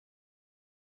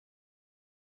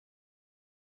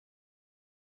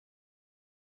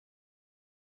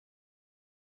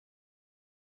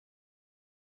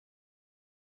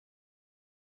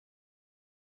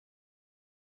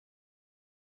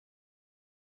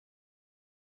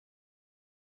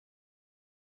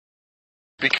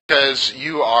because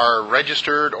you are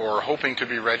registered or hoping to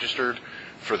be registered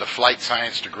for the flight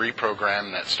science degree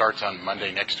program that starts on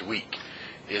Monday next week.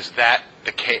 Is that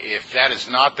the case? If that is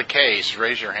not the case,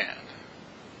 raise your hand.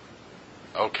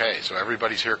 Okay, so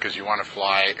everybody's here because you want to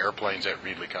fly airplanes at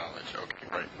Reedley College. Okay,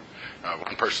 great.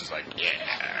 One person's like, yeah,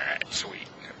 all right, sweet.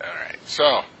 All right.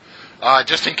 So,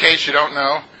 just in case you don't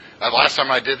know, last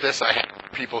time I did this, I had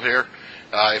people here.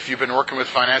 If you've been working with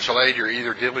financial aid, you're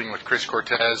either dealing with Chris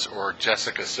Cortez or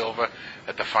Jessica Silva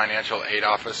at the financial aid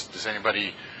office. Does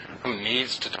anybody who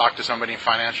needs to talk to somebody in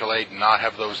financial aid not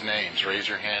have those names? Raise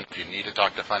your hand if you need to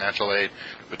talk to financial aid,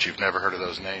 but you've never heard of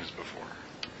those names before.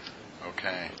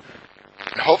 Okay.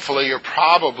 And hopefully you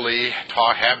probably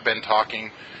have been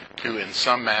talking to, in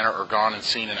some manner, or gone and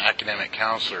seen an academic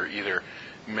counselor, either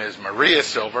Ms. Maria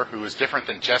Silver, who is different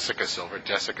than Jessica Silver.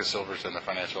 Jessica Silver's in the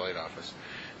financial aid office.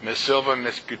 Ms. Silva,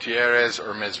 Ms. Gutierrez,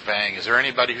 or Ms. Vang. Is there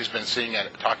anybody who's been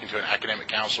talking to an academic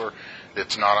counselor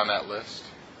that's not on that list?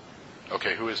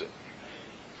 Okay, who is it?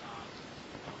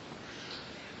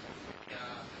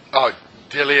 Oh,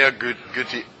 Delia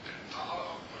Guti.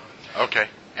 Okay,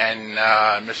 and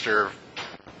Mr.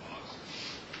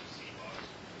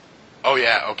 Oh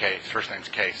yeah, okay. His first name's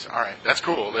Case. All right, that's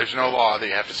cool. There's no law that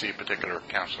you have to see a particular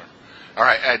counselor. All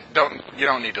right, you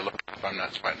don't need to look up. I'm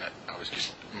not sweating it. I was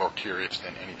just more curious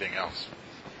than anything else.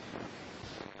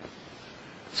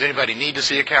 Does anybody need to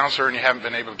see a counselor and you haven't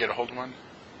been able to get a hold of one?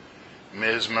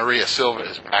 Ms. Maria Silva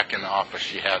is back in the office.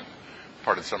 She had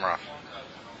part of the summer off.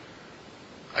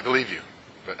 I believe you,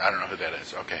 but I don't know who that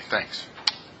is. Okay, thanks.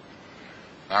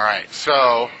 All right,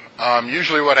 so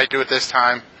usually what I do at this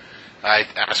time, I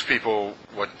ask people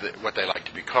what they like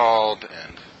to be called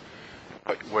and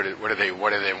what do they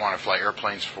want to fly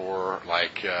airplanes for.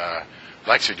 Like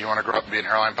Lexi, do you want to grow up and be an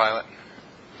airline pilot?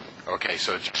 Okay,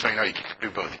 so just so you know, you can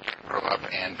do both. You can grow up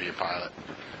and be a pilot.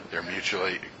 They're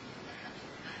mutually.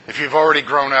 If you've already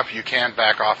grown up, you can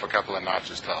back off a couple of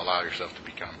notches to allow yourself to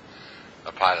become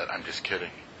a pilot. I'm just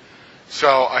kidding.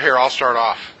 So here, I'll start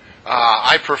off.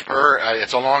 I prefer,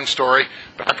 it's a long story,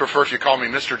 but I prefer if you call me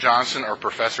Mr. Johnson or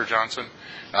Professor Johnson.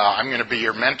 I'm going to be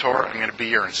your mentor, I'm going to be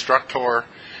your instructor,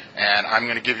 and I'm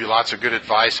going to give you lots of good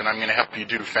advice, and I'm going to help you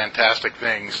do fantastic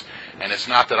things. And it's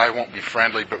not that I won't be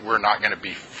friendly, but we're not going to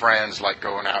be friends like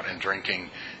going out and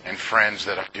drinking and friends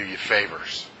that do you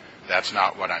favors. That's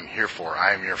not what I'm here for.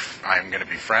 I'm going to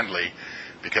be friendly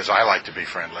because I like to be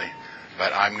friendly,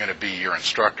 but I'm going to be your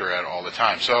instructor at all the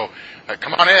time. So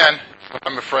come on in.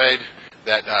 I'm afraid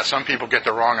that some people get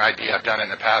the wrong idea. I've done it in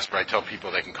the past where I tell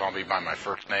people they can call me by my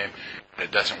first name, and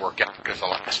it doesn't work out because the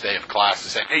last day of class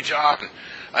is saying, hey, John,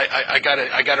 I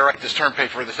got to write this term paper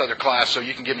for this other class, so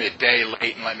you can give me a day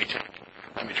late and let me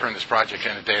turn this project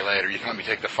in a day late, or you can let me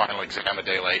take the final exam a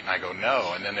day late. And I go,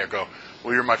 no. And then they go,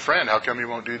 well, you're my friend. How come you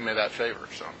won't do me that favor?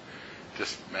 So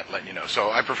just letting you know.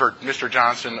 So I prefer Mr.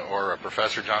 Johnson or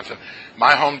Professor Johnson.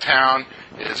 My hometown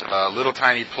is a little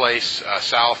tiny place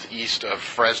southeast of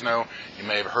Fresno. You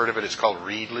may have heard of it. It's called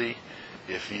Reedley.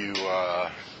 If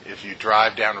you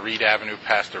drive down Reed Avenue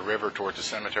past the river towards the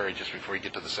cemetery, just before you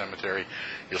get to the cemetery,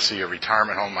 you'll see a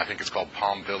retirement home. I think it's called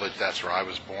Palm Village. That's where I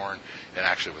was born. It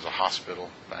actually was a hospital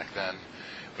back then.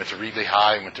 Went to Reedley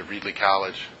High, went to Reedley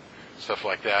College, stuff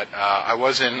like that. I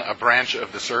was in a branch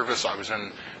of the service. I was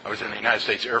in the United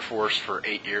States Air Force for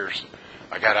 8 years.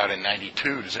 I got out in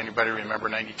 92. Does anybody remember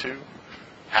 92?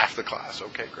 Half the class.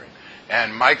 Okay, great.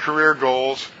 And my career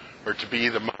goals are to be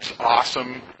the most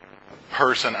awesome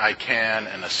person I can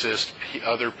and assist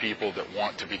other people that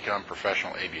want to become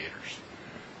professional aviators.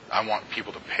 I want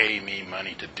people to pay me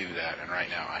money to do that, and right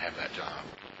now I have that job.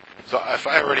 So if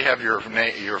I already have your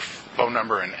phone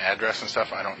number and address and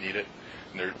stuff, I don't need it.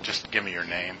 Just give me your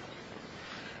name.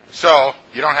 So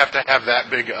you don't have to have that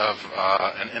big of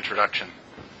an introduction.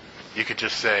 You could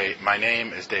just say, my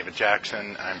name is David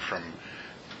Jackson. I'm from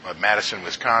Madison,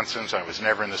 Wisconsin, so I was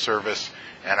never in the service,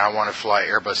 and I want to fly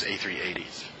Airbus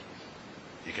A380s.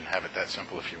 You can have it that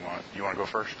simple if you want. You want to go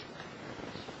first?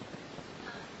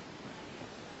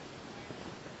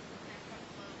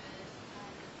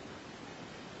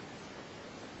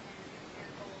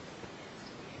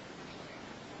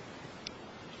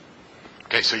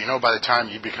 Okay, so you know by the time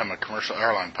you become a commercial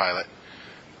airline pilot,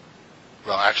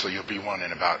 well, actually you'll be one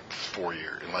in about 4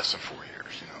 years, in less than 4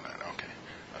 years. You know that? Okay.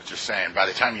 I was just saying, by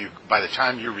the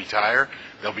time you retire,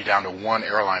 they'll be down to one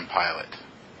airline pilot.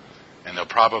 And they'll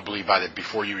probably,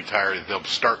 before you retire, they'll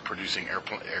start producing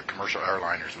commercial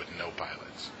airliners with no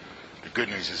pilots. The good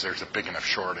news is there's a big enough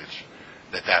shortage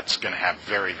that that's going to have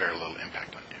very, very little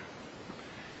impact on you.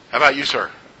 How about you,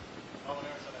 sir?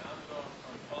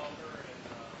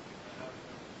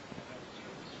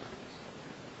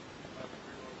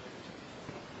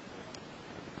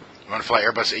 You want to fly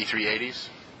Airbus A380s?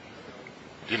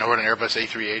 Do you know what an Airbus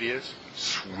A380 is?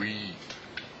 Sweet.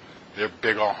 They're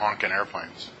big, all honking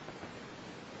airplanes.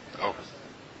 Oh,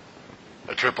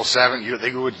 a 777.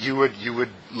 You would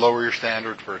lower your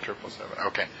standard for a 777.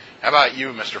 Okay. How about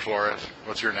you, Mr. Flores?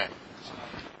 What's your name?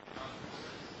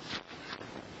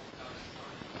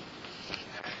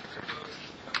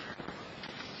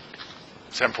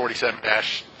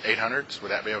 747-800s.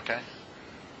 Would that be okay?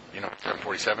 You know what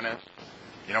 747 is?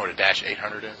 You know what a Dash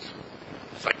 800 is?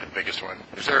 It's like the biggest one.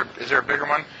 Is there a bigger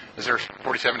one? Is there a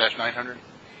 47-900?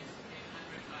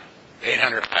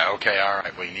 800. Okay, all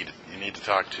right. Well, you need to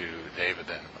talk to David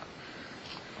then.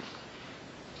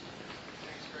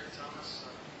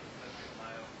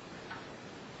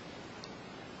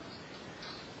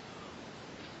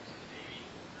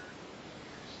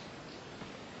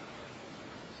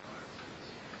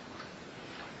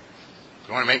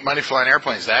 You want to make money flying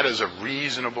airplanes. That is a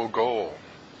reasonable goal.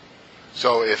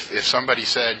 So if somebody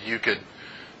said you could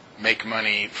make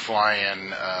money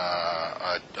flying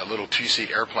a little two-seat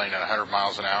airplane at 100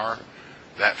 miles an hour,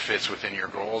 that fits within your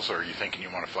goals, or are you thinking you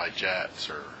want to fly jets?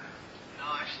 Or No,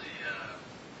 actually,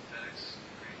 FedEx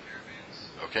Grand Caravans.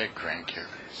 Okay, Grand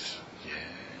Caravans. Yeah.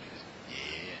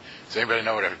 Does anybody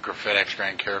know what a FedEx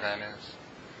Grand Caravan is?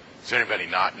 Does anybody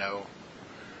not know?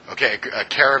 Okay, a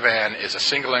Caravan is a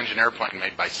single-engine airplane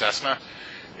made by Cessna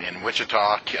in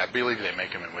Wichita. I believe they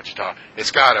make them in Wichita.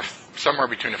 It's got somewhere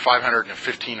between a 500 and a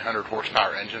 1,500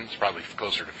 horsepower engine. It's probably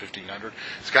closer to 1,500.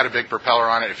 It's got a big propeller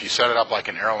on it. If you set it up like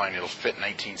an airline, it'll fit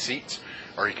 19 seats,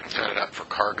 or you can set it up for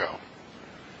cargo.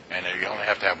 And you only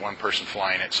have to have one person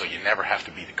flying it, so you never have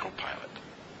to be the co-pilot.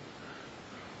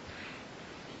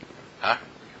 Huh?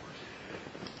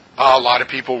 A lot of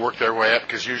people work their way up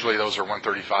because usually those are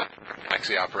 135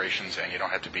 taxi operations, and you don't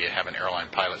have to have an airline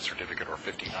pilot certificate or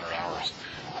 1,500 hours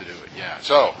to do it. Yeah.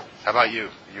 So, how about you?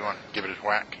 You want to give it a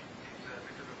whack?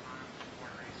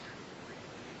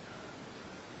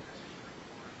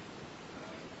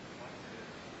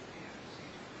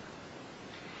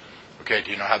 Okay.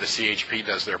 Do you know how the CHP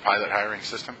does their pilot hiring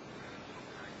system?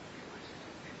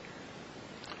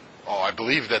 Oh, I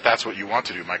believe that's what you want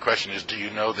to do. My question is, do you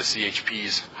know the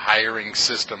CHP's hiring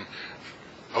system?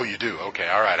 Oh, you do? Okay,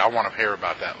 all right. I want to hear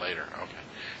about that later. Okay.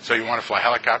 So you want to fly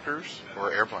helicopters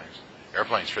or airplanes?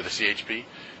 Airplanes for the CHP?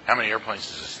 How many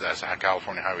airplanes does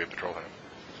California Highway Patrol have?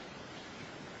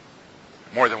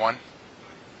 More than one?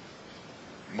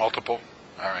 Multiple?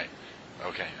 All right.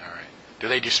 Okay, all right. Do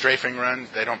they do strafing runs?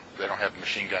 They don't have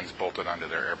machine guns bolted onto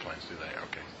their airplanes, do they?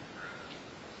 Okay.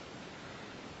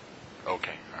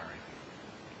 Okay, all right.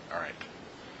 All right.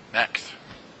 Next.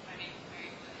 My name is Mary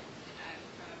Lynn. I'm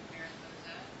from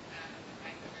Mariposa.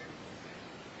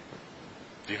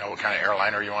 Do you know what kind of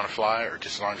airliner you want to fly, or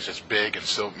just as long as it's big and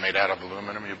still made out of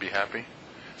aluminum, you'll be happy?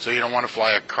 So you don't want to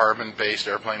fly a carbon-based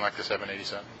airplane like the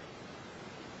 787?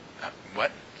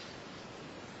 What?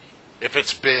 If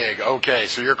it's big, okay.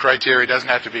 So your criteria doesn't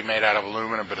have to be made out of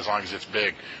aluminum, but as long as it's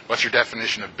big. What's your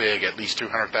definition of big? At least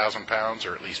 200,000 pounds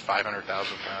or at least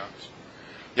 500,000 pounds?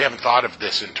 You haven't thought of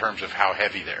this in terms of how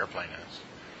heavy the airplane is.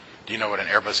 Do you know what an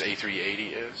Airbus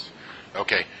A380 is?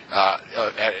 Okay,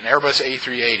 an Airbus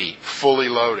A380, fully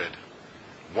loaded,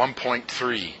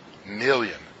 1.3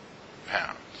 million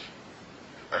pounds.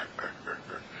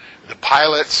 The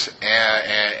pilots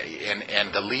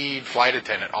and the lead flight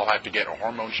attendant all have to get a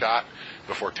hormone shot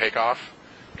before takeoff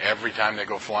every time they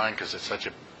go flying because it's such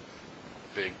a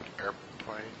big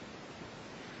airplane.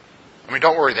 I mean,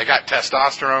 don't worry, they got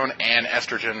testosterone and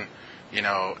estrogen,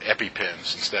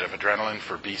 EpiPens instead of adrenaline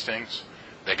for bee stings.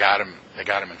 They got them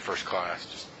in first class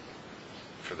just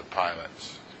for the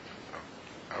pilots.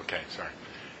 Okay, sorry.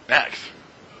 Next.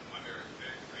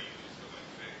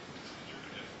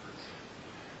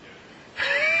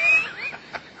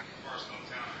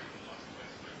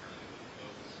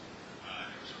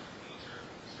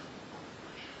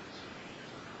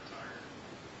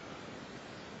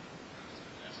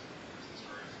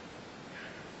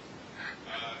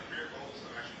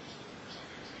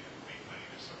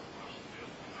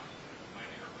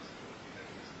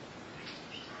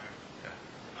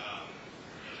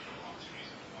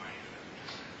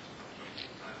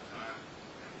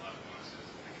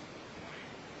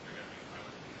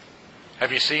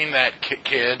 Have you seen that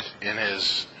kid in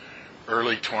his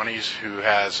early 20s who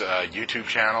has a YouTube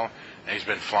channel, and he's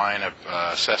been flying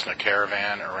a Cessna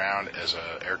Caravan around as an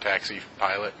air taxi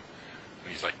pilot?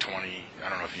 He's like 20. I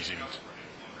don't know if he's even...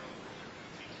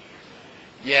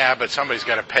 Yeah, but somebody's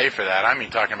got to pay for that. I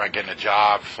mean, talking about getting a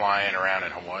job flying around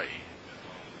in Hawaii.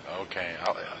 Okay.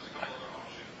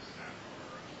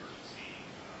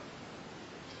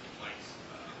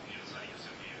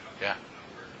 Yeah.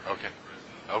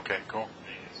 Okay, cool.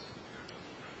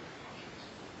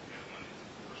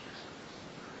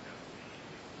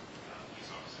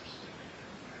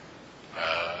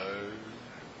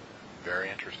 Very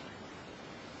interesting.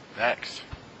 Next.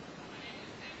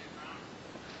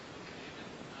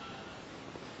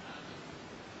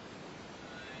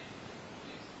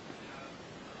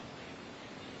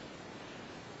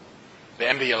 The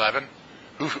MD-11?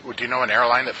 Do you know an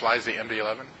airline that flies the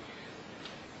MD-11?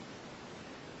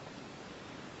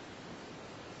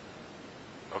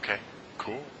 Okay,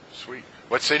 cool, sweet.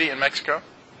 What city in Mexico?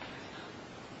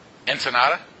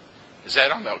 Ensenada? Is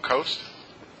that on the coast?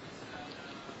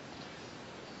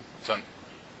 It's on.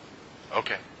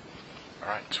 Okay. All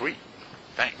right, sweet.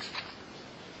 Thanks.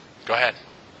 Go ahead.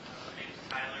 My name is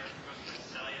Tyler. I'm from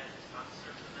Visalia. It's not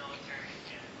served in the military,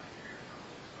 and my career goals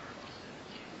are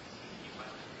Austin,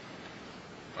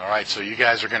 All right, so you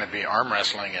guys are going to be arm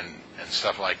wrestling and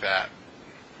stuff like that.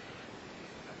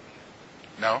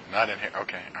 No, not in here.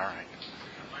 Okay, all right.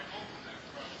 My goal is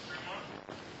from Fremont.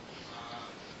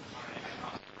 I'm in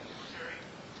the military.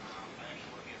 I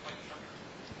actually want to be a flight instructor.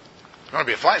 You want to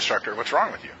be a flight instructor? What's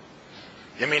wrong with you?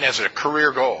 You mean as a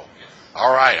career goal?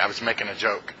 All right, I was making a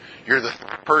joke. You're the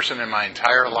third person in my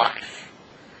entire life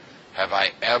have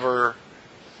I ever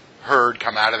heard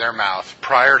come out of their mouth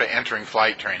prior to entering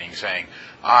flight training saying,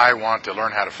 I want to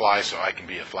learn how to fly so I can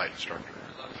be a flight instructor.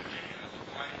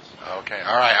 Okay,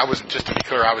 all right. Just to be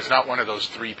clear, I was not one of those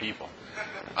three people.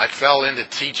 I fell into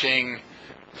teaching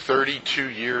 32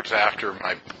 years after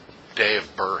my day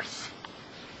of birth,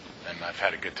 and I've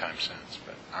had a good time since.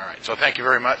 But all right, so thank you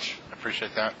very much. I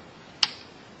appreciate that.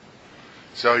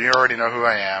 So you already know who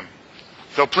I am.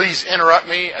 So please interrupt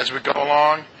me as we go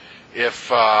along.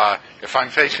 If I'm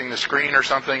facing the screen or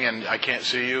something and I can't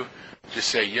see you, just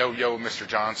say, yo, Mr.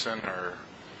 Johnson, or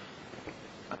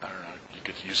I don't know. You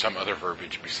could use some other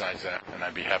verbiage besides that, and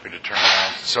I'd be happy to turn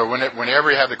around. So whenever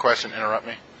you have the question, interrupt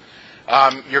me.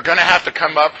 You're going to have to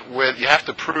come up with, you have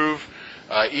to prove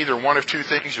either one of two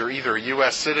things. You're either a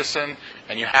U.S. citizen,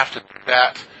 and you have to do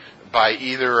that by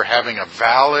either having a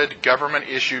valid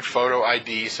government-issued photo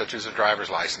ID, such as a driver's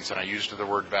license, and I used the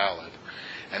word valid.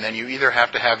 And then you either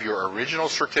have to have your original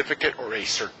certificate or a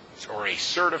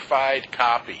certified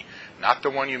copy, not the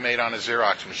one you made on a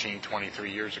Xerox machine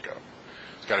 23 years ago.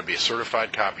 It's got to be a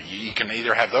certified copy. You can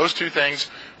either have those two things,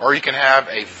 or you can have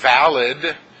a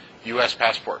valid U.S.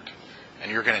 passport.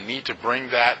 And you're going to need to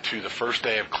bring that to the first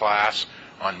day of class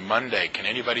on Monday. Can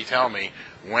anybody tell me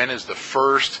when is the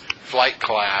first flight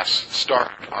class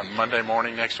start on Monday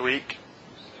morning next week?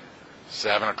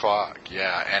 7 o'clock.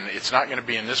 Yeah, and it's not going to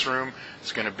be in this room.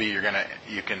 It's going to be you're going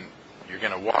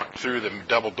to walk through the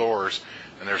double doors,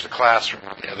 and there's a classroom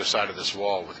on the other side of this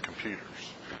wall with computers.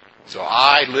 So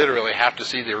I literally have to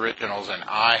see the originals, and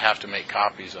I have to make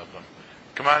copies of them.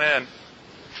 Come on in.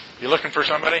 You looking for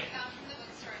somebody?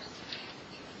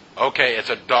 Okay, it's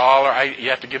 $1. You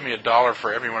have to give me $1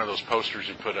 for every one of those posters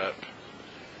you put up.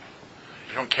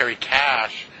 You don't carry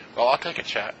cash. Well, I'll take a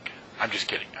check. I'm just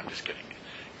kidding.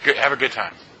 Good, have a good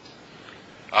time.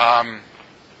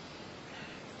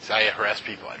 So I harass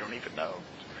people I don't even know.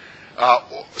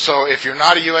 So if you're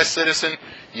not a U.S. citizen,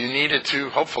 you needed to,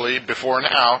 hopefully, before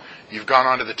now, you've gone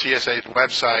onto the TSA's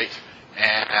website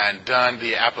and done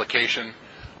the application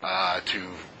to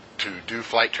do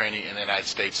flight training in the United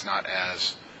States, not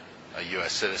as a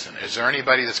U.S. citizen. Is there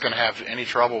anybody that's going to have any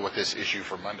trouble with this issue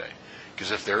for Monday?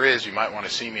 Because if there is, you might want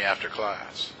to see me after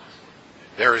class.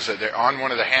 There on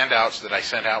one of the handouts that I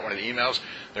sent out, one of the emails,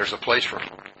 there's a place for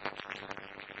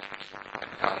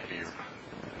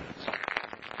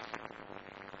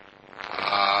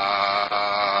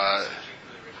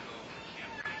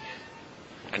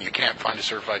and you can't find a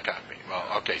certified copy. Well,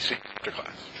 okay, see you after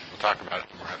class. We'll talk about it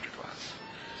more after class.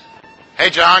 Hey,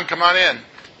 John, come on in.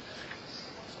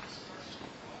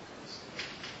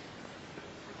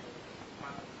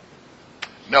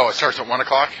 No, it starts at 1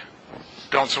 o'clock.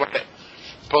 Don't sweat it.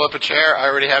 Pull up a chair. I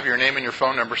already have your name and your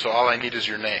phone number, so all I need is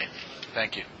your name.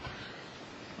 Thank you.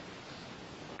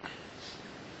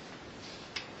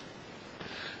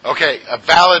 Okay, a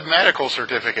valid medical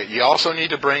certificate. You also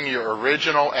need to bring your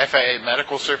original FAA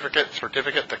medical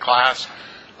certificate to class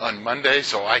on Monday,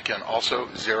 so I can also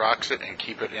Xerox it and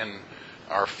keep it in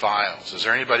our files. Is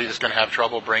there anybody that's going to have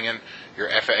trouble bringing your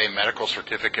FAA medical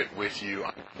certificate with you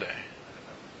on Monday?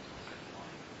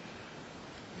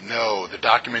 No, the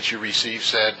documents you received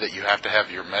said that you have to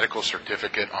have your medical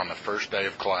certificate on the first day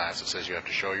of class. It says you have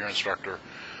to show your instructor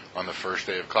on the first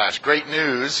day of class. Great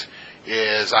news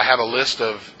is I have a list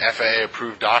of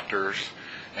FAA-approved doctors,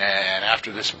 and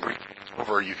after this briefing is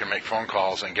over, you can make phone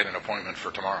calls and get an appointment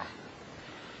for tomorrow.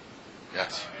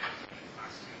 Yes?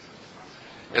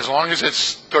 As long as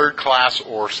it's third class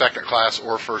or second class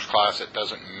or first class, it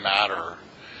doesn't matter.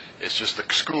 It's just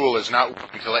the school is not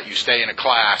willing to let you stay in a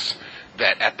class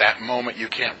that at that moment you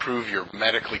can't prove you're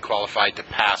medically qualified to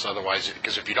pass. Otherwise,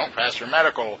 because if you don't pass your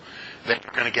medical, then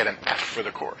you're going to get an F for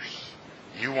the course.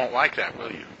 You won't like that,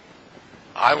 will you?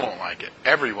 I won't like it.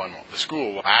 Everyone won't. The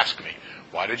school will ask me,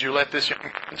 why did you let this young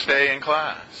man stay in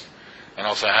class? And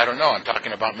I'll say, I don't know. I'm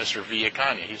talking about Mr.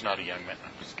 Villacania. He's not a young man.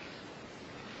 I'm just kidding.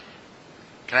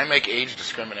 Can I make age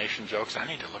discrimination jokes? I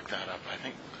need to look that up.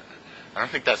 I don't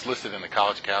think that's listed in the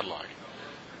college catalog.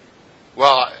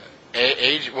 Well,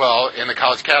 in the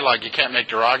college catalog, you can't make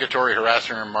derogatory,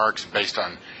 harassing remarks based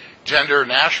on gender,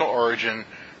 national origin,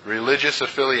 religious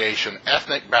affiliation,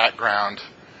 ethnic background,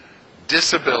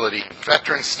 disability,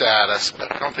 veteran status,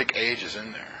 but I don't think age is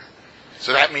in there.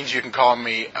 So that means you can call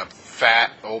me a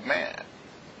fat old man.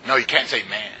 No, you can't say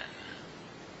man.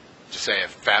 Just say a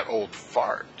fat old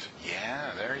fart.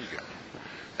 Yeah, there you go.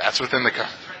 That's within the... Trying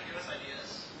to give us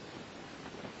ideas.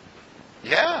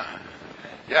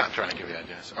 Yeah, I'm trying to give you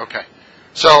ideas. Okay.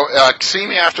 So see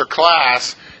me after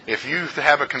class. If you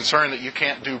have a concern that you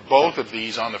can't do both of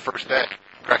these on the first day,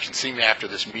 correction, see me after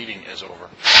this meeting is over,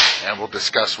 and we'll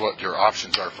discuss what your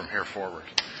options are from here forward.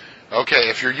 Okay,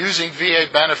 if you're using VA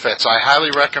benefits, I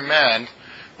highly recommend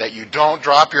that you don't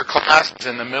drop your classes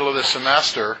in the middle of the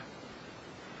semester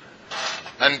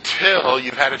until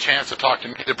you've had a chance to talk to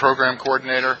me, the program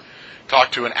coordinator,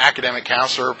 talk to an academic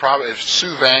counselor. Probably if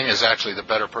Sue Vang is actually the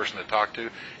better person to talk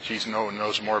to. She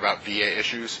knows more about VA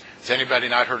issues. Has anybody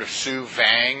not heard of Sue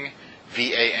Vang?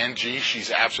 V-A-N-G.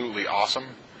 She's absolutely awesome.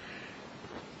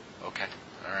 Okay,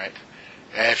 all right.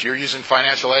 And if you're using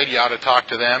financial aid, you ought to talk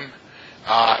to them.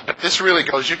 But this really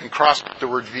goes, you can cross the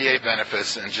word VA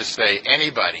benefits and just say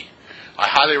anybody. I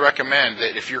highly recommend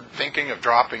that if you're thinking of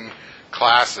dropping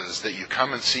classes, that you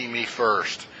come and see me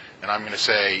first. And I'm going to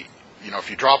say, if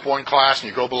you drop one class and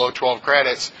you go below 12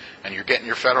 credits and you're getting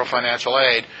your federal financial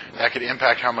aid, that could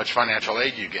impact how much financial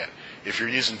aid you get. If you're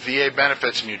using VA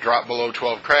benefits and you drop below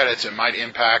 12 credits, it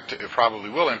probably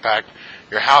will impact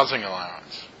your housing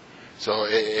allowance. So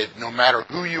no matter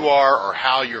who you are or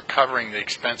how you're covering the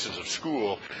expenses of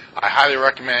school, I highly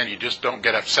recommend you just don't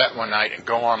get upset one night and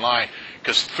go online.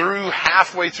 Because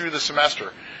halfway through the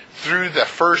semester, through the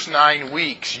first 9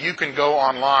 weeks, you can go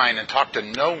online and talk to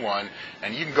no one,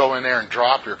 and you can go in there and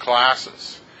drop your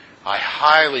classes. I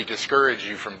highly discourage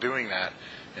you from doing that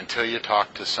until you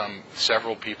talk to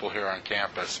several people here on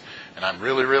campus. And I'm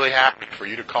really, really happy for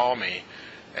you to call me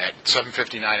at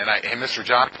 7:59 at night. Hey, Mr.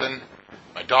 Jonathan,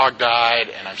 my dog died,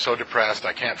 and I'm so depressed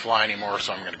I can't fly anymore,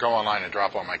 so I'm going to go online and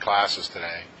drop all my classes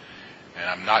today. And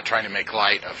I'm not trying to make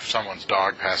light of someone's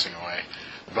dog passing away,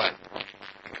 but...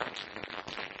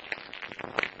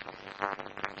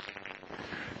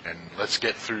 And let's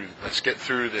get through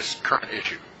this current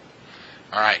issue.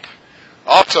 All right.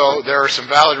 Also, there are some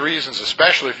valid reasons,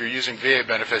 especially if you're using VA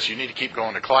benefits, you need to keep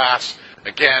going to class.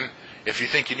 Again, if you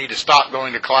think you need to stop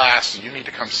going to class, you need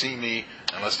to come see me,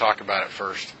 and let's talk about it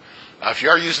first. If you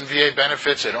are using VA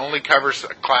benefits, it only covers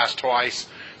a class twice.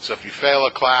 So if you fail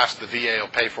a class, the VA will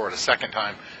pay for it a second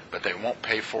time, but they won't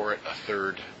pay for it a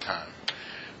third time.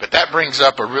 But that brings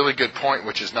up a really good point,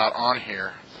 which is not on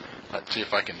here. Let's see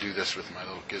if I can do this with my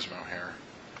little gizmo here.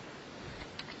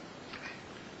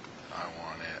 I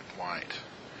want it white.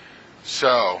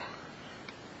 So,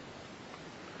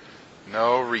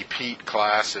 no repeat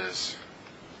classes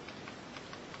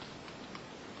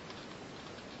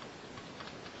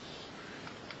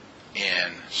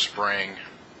in spring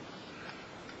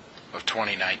of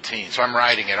 2019. So I'm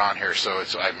writing it on here, so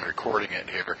I'm recording it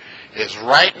here. Is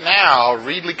right now,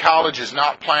 Reedley College is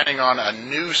not planning on a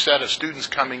new set of students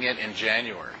coming in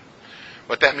January.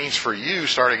 What that means for you,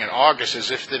 starting in August,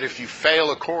 is if you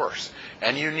fail a course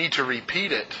and you need to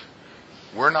repeat it,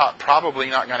 we're probably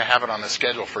not going to have it on the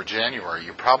schedule for January.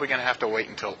 You're probably going to have to wait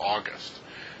until August.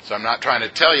 So I'm not trying to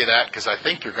tell you that because I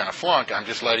think you're going to flunk. I'm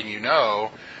just letting you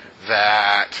know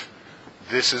that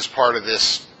this is part of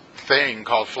this thing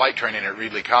called flight training at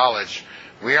Reedley College.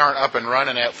 We aren't up and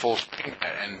running at full steam,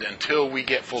 and until we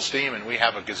get full steam and we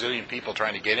have a gazillion people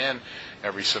trying to get in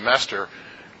every semester,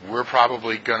 we're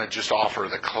probably going to just offer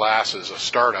the classes a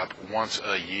startup once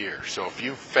a year. So if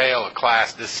you fail a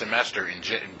class this semester in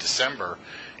December,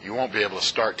 you won't be able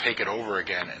to take it over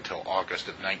again until August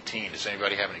of 19. Does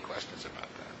anybody have any questions about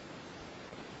that?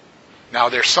 Now,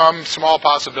 there's some small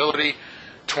possibility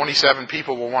 27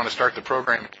 people will want to start the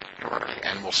program,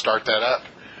 and we'll start that up.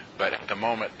 But at the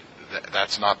moment,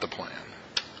 that's not the plan.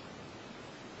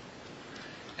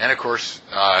 And of course,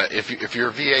 if you're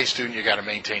a VA student, you got to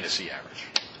maintain a C average.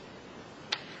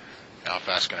 How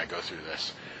fast can I go through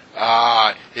this?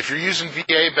 If you're using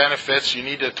VA benefits, you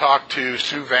need to talk to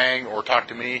Sue Vang or talk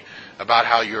to me about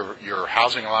how your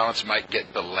housing allowance might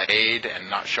get delayed and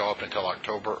not show up until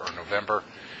October or November.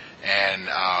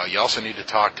 And you also need to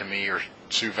talk to me or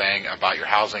Sue Vang about your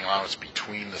housing allowance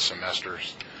between the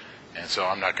semesters. And so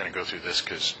I'm not going to go through this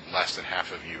because less than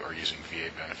half of you are using VA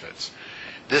benefits.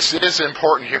 This is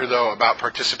important here, though, about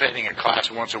participating in class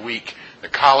once a week. The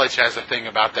college has a thing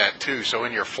about that, too. So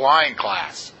in your flying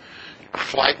class,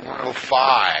 Flight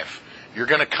 105, you're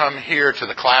going to come here to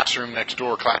the classroom next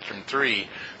door, Classroom 3,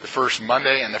 the first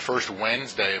Monday and the first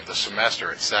Wednesday of the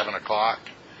semester at 7 o'clock.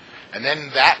 And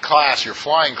then that class, your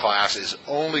flying class, is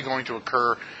only going to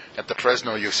occur at the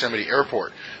Fresno Yosemite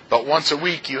Airport. But once a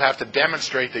week, you have to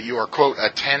demonstrate that you are, quote,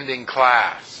 attending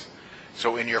class.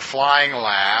 So in your flying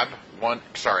lab,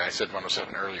 I said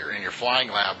 107 earlier, in your flying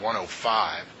lab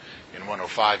 105, in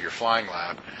 105, your flying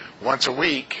lab, once a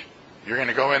week, you're going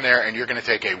to go in there and you're going to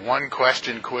take a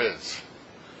one-question quiz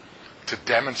to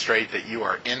demonstrate that you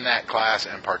are in that class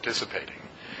and participating.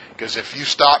 Because if you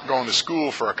stop going to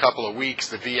school for a couple of weeks,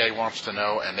 the VA wants to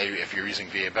know, and if you're using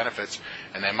VA benefits,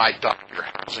 and they might dock your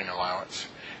housing allowance.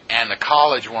 And the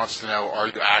college wants to know, are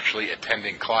you actually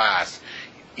attending class?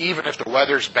 Even if the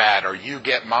weather's bad or you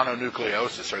get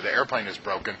mononucleosis or the airplane is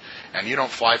broken and you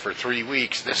don't fly for 3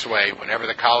 weeks, this way, whenever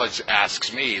the college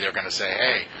asks me, they're going to say,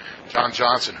 hey, John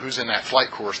Johnson, who's in that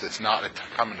flight course that's not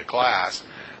coming to class,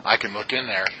 I can look in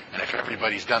there, and if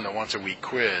everybody's done the once-a-week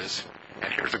quiz,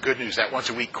 and here's the good news, that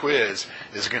once-a-week quiz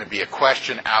is going to be a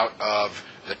question out of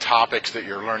the topics that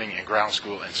you're learning in ground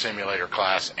school and simulator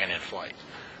class and in flight.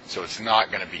 So it's not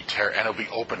going to be and it'll be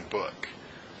open book.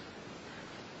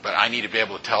 But I need to be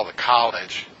able to tell the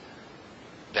college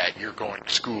that you're going to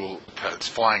school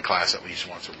to flying class at least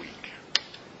once a week.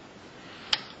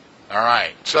 All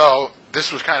right, so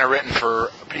this was kind of written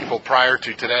for people prior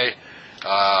to today.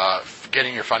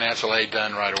 Getting your financial aid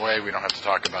done right away. We don't have to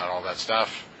talk about all that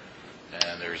stuff.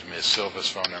 And there's Ms. Silva's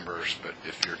phone numbers, but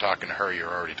if you're talking to her,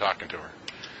 you're already talking to her.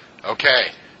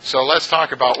 Okay, so let's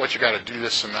talk about what you got to do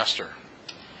this semester.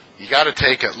 You got to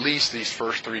take at least these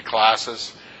first 3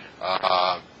 classes.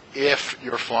 If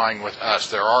you're flying with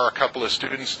us. There are a couple of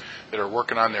students that are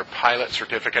working on their pilot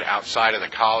certificate outside of the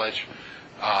college,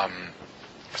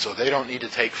 so they don't need to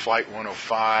take Flight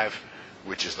 105,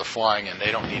 which is the flying, and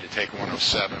they don't need to take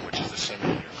 107, which is the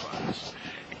simulator class.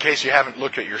 In case you haven't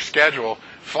looked at your schedule,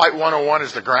 Flight 101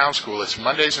 is the ground school. It's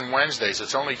Mondays and Wednesdays.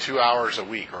 It's only 2 hours a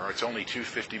week, or it's only 2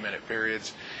 50-minute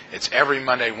periods. It's every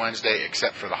Monday, Wednesday,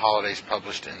 except for the holidays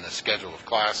published in the schedule of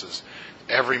classes,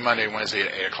 every Monday, Wednesday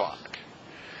at 8 o'clock.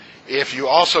 If you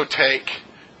also take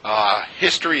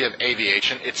history of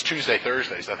aviation, it's Tuesday,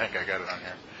 Thursdays. I think I got it on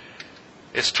here.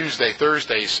 It's Tuesday,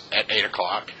 Thursdays at 8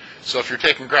 o'clock. So if you're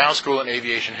taking ground school in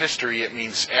aviation history, it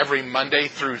means every Monday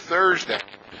through Thursday,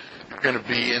 you're going to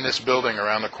be in this building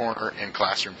around the corner in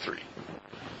Classroom 3.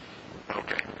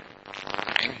 Okay.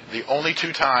 The only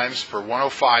 2 times for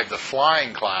 105, the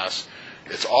flying class,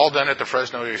 it's all done at the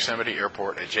Fresno Yosemite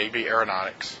Airport at JB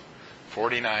Aeronautics,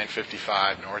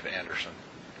 4955 North Anderson.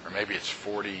 Or maybe it's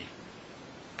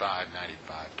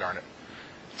 4595. Darn it.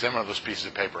 It's in one of those pieces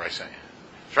of paper I sent you.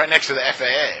 It's right next to the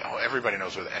FAA. Oh, everybody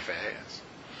knows where the FAA is.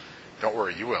 Don't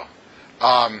worry, you will.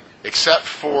 Except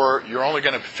for you're only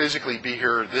going to physically be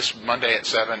here this Monday at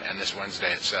 7 and this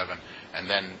Wednesday at 7. And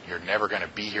then you're never going to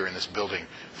be here in this building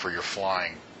for your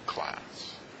flying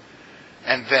class.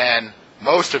 And then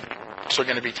most of you are also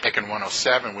going to be taking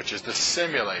 107, which is the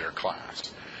simulator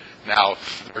class. Now,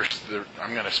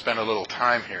 I'm going to spend a little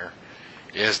time here,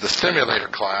 is the simulator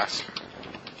class.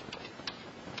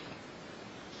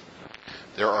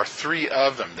 There are 3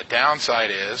 of them. The downside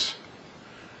is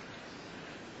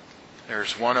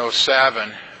there's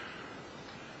 107,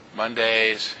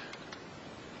 Mondays,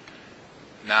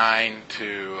 9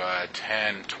 to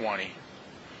 10:20.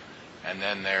 And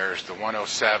then there's the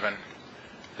 107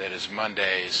 that is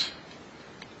Mondays,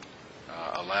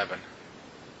 11.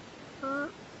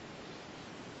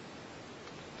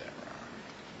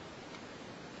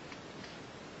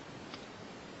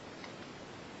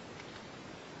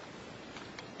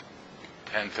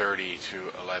 10:30 to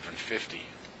 11:50.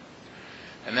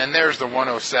 And then there's the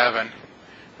 107,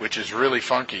 which is really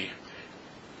funky.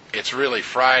 It's really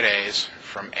Fridays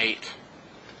from 8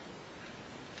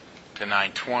 to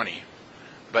 9:20.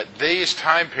 But these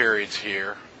time periods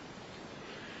here,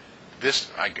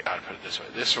 I gotta put it this way.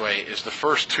 This way is the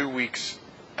first 2 weeks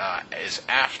is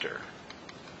after.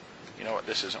 You know what?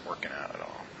 This isn't working out at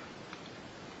all.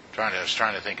 I was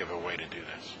trying to think of a way to do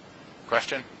this.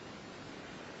 Question?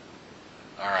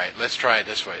 All right, let's try it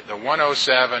this way. The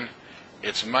 107,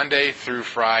 it's Monday through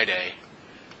Friday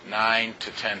 9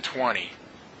 to 10:20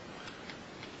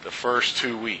 the first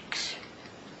 2 weeks.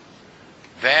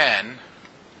 Then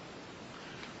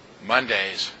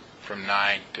Mondays from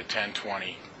 9 to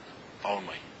 10:20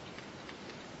 only.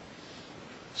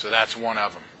 So that's one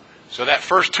of them. So that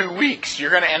first 2 weeks,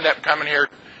 you're going to end up coming here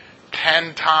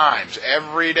 10 times.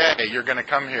 Every day you're going to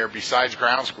come here besides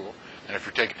ground school. And if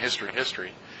you're taking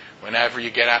history, whenever you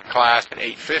get out of class at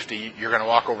 8:50, you're going to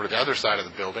walk over to the other side of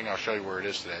the building. I'll show you where it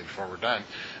is today before we're done.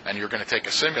 And you're going to take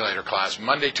a simulator class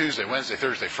Monday, Tuesday, Wednesday,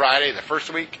 Thursday, Friday the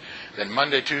first week. Then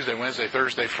Monday, Tuesday, Wednesday,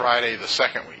 Thursday, Friday the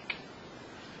second week.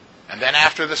 And then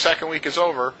after the second week is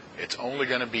over, it's only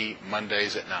going to be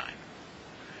Mondays at 9.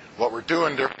 What we're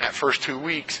doing during that first 2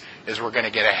 weeks is we're going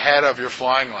to get ahead of your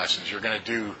flying lessons. You're going to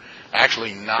do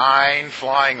actually 9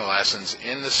 flying lessons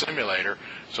in the simulator.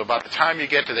 So by the time you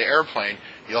get to the airplane,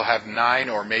 you'll have 9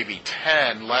 or maybe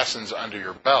 10 lessons under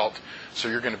your belt. So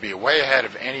you're going to be way ahead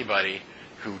of anybody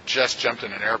who just jumped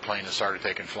in an airplane and started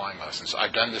taking flying lessons.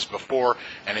 I've done this before,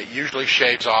 and it usually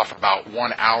shaves off about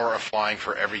 1 hour of flying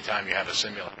for every time you have a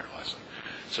simulator lesson.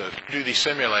 So if you do these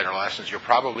simulator lessons, you'll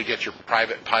probably get your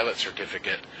private pilot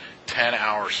certificate 10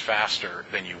 hours faster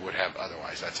than you would have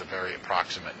otherwise. That's a very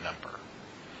approximate number.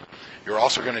 You're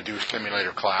also going to do a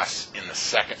simulator class in the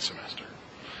second semester.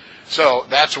 So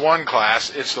that's one class.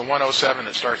 It's the 107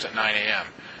 that starts at 9 a.m.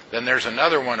 Then there's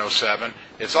another 107.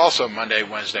 It's also Monday,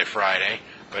 Wednesday, Friday,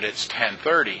 but it's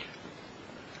 10:30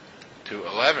 to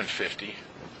 11:50.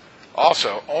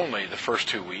 Also only the first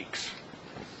 2 weeks.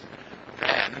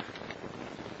 Then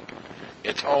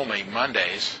it's only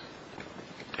Mondays,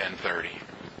 10:30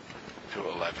 to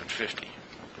 11:50.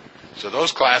 So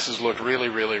those classes look really,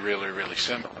 really, really, really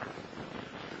similar.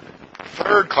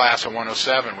 Third class of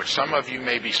 107, which some of you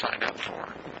may be signed up for,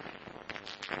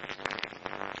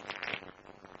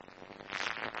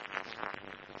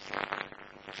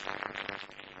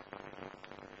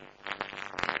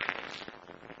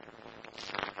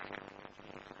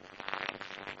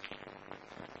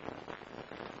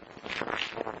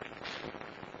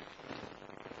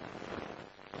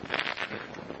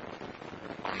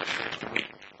 on the fifth week,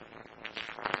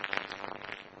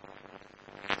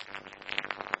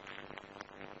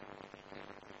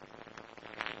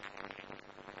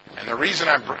 and the reason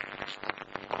I'm bringing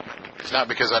this is not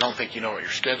because I don't think you know what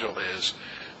your schedule is,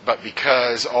 but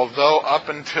because although up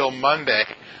until Monday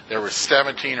there were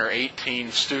 17 or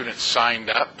 18 students signed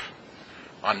up,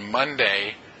 on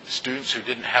Monday students who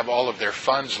didn't have all of their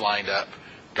funds lined up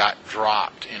got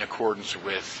dropped in accordance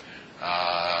with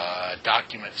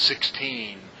document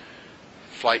 16,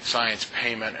 Flight Science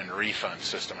Payment and Refund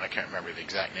System. I can't remember the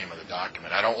exact name of the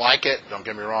document. I don't like it. Don't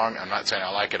get me wrong. I'm not saying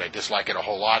I like it. I dislike it a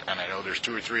whole lot, and I know there's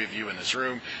 2 or 3 of you in this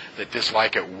room that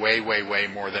dislike it way, way, way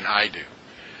more than I do.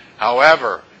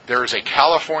 However, there is a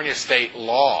California state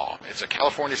law. It's a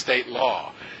California state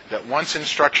law that once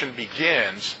instruction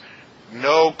begins,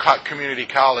 no community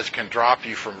college can drop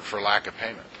you for lack of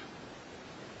payment.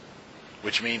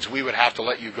 Which means we would have to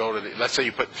let you go to the, let's say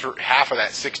you put half of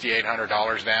that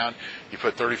 $6,800 down, you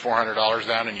put $3,400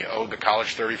 down and you owed the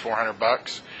college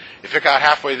 $3,400. If it got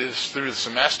halfway through the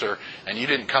semester and you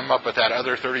didn't come up with that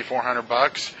other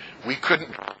 $3,400, we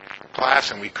couldn't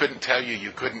class and we couldn't tell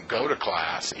you couldn't go to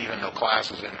class even though class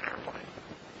was in an airplane.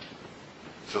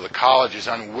 So the college is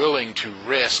unwilling to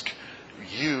risk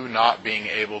you not being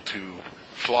able to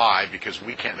fly because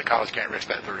the college can't risk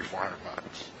that $3,400.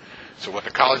 So what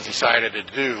the college decided to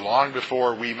do long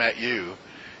before we met you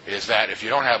is that if you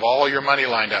don't have all your money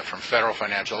lined up from federal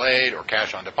financial aid or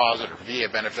cash on deposit or VA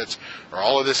benefits or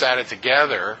all of this added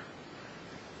together,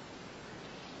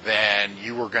 then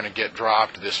you were going to get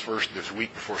dropped this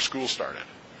week before school started.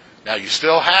 Now you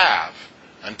still have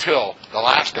until the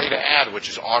last day to add, which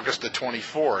is August the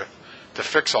 24th, to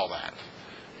fix all that.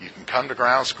 You can come to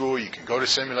ground school, you can go to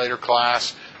simulator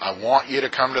class. I want you to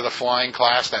come to the flying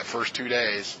class that first 2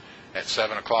 days at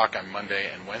 7 o'clock on Monday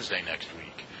and Wednesday next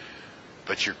week.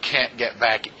 But you can't get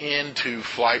back into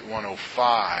Flight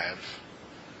 105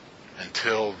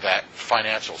 until that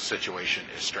financial situation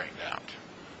is straightened out.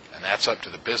 And that's up to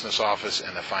the business office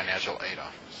and the financial aid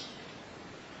office.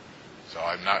 So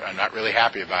I'm not really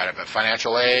happy about it, but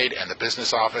financial aid and the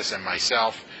business office and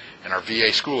myself and our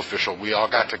VA school official, we all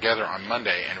got together on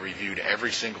Monday and reviewed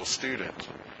every single student.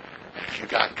 And if you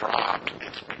got dropped,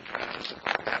 it's because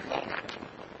at that moment,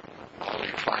 all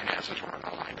your finances weren't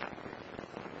aligned up.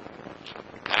 So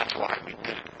that's why we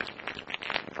did it, because we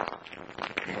can't drop you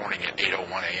Monday morning at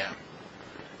 8:01 a.m.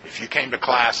 If you came to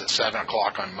class at 7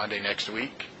 o'clock on Monday next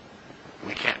week,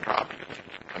 we can't drop you if you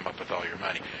come up with all your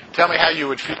money. Tell me how you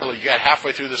would feel. You got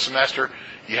halfway through the semester,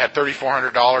 you had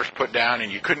 $3,400 put down,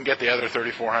 and you couldn't get the other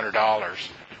 $3,400.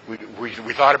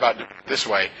 we thought about it this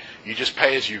way. You just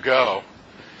pay as you go,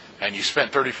 and you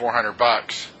spent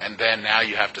 $3,400, and then now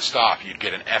you have to stop. You'd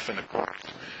get an F in the course.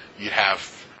 You'd have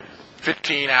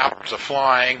 15 hours of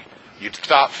flying. You'd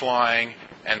stop flying,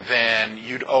 and then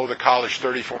you'd owe the college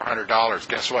 $3,400.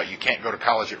 Guess what? You can't go to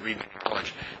college at Reed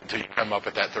College until you come up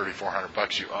at that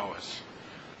 $3,400 you owe us.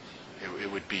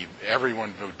 It would be,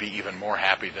 everyone would be even more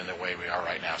happy than the way we are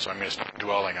right now. So I'm going to stop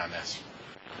dwelling on this.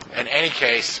 In any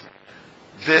case,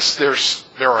 there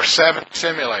are 7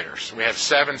 simulators. We have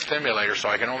 7 simulators, so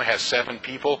I can only have 7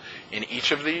 people in each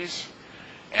of these.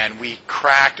 And we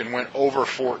cracked and went over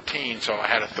 14, so I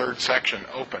had a third section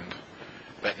opened.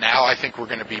 But now I think we're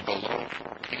going to be below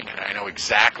 14, and I know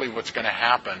exactly what's going to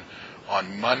happen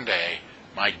on Monday.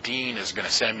 My dean is going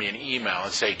to send me an email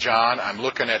and say, John, I'm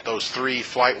looking at those 3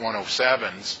 Flight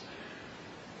 107s,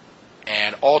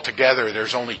 and altogether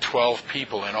there's only 12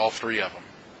 people in all 3 of them.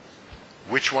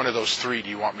 Which one of those 3 do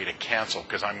you want me to cancel?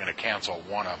 Because I'm going to cancel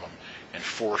one of them and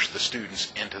force the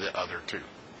students into the other 2.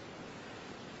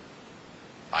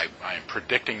 I am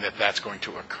predicting that that's going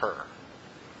to occur.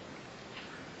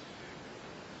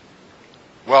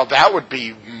 Well, that would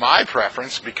be my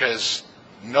preference, because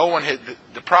no one had.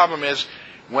 The problem is,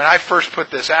 when I first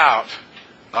put this out,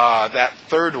 that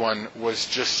third one was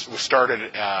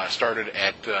started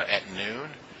at noon,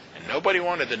 and nobody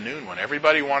wanted the noon one.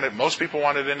 Most people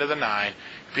wanted into the 9.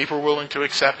 People were willing to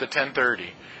accept the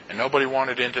 10:30, and nobody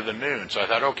wanted into the noon. So I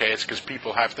thought, okay, it's because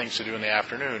people have things to do in the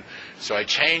afternoon. So I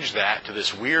changed that to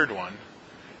this weird one.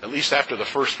 At least after the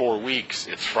first 4 weeks,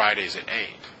 it's Fridays at 8.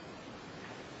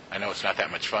 I know it's not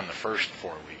that much fun the first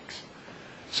 4 weeks.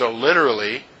 So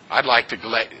literally, I'd like to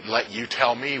let you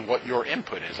tell me what your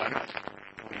input is. I'm not.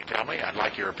 Will you tell me? I'd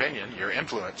like your opinion, your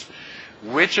influence.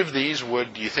 Which of these do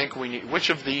you think we need? Which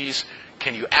of these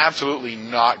can you absolutely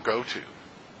not go to?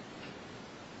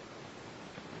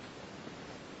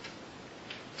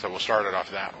 So we'll start it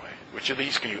off that way. Which of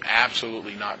these can you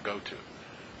absolutely not go to?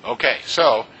 Okay,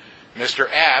 so Mr.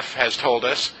 F has told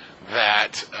us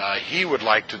that he would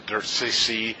like to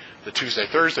see the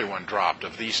Tuesday-Thursday one dropped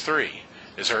of these 3.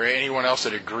 Is there anyone else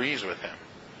that agrees with him?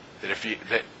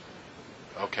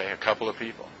 Okay, a couple of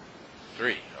people.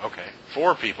 3, okay.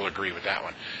 4 people agree with that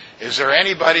one. Is there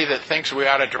anybody that thinks we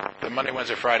ought to drop the Monday,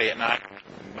 Wednesday, Friday at 9,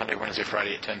 Monday, Wednesday,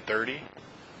 Friday at 10:30?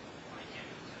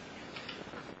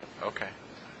 Okay.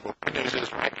 Well, good news is,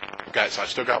 guys, I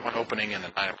still got one opening in the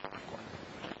 9 o'clock one.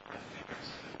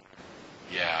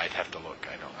 Yeah, I'd have to look.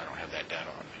 I don't have that data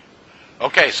on me.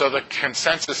 Okay, so the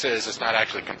consensus is, it's not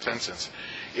actually consensus,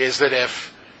 is that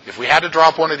if we had to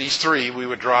drop one of these 3, we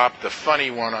would drop the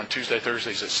funny one on Tuesday,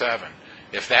 Thursdays at 7.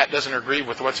 If that doesn't agree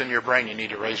with what's in your brain, you need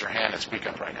to raise your hand and speak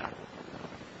up right now.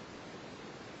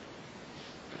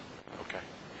 Okay.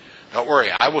 Don't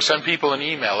worry. I will send people an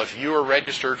email. If you are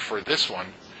registered for this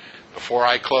one, before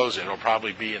I close it, it'll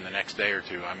probably be in the next day or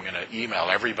 2, I'm going to email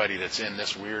everybody that's in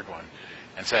this weird one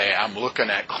and say, I'm looking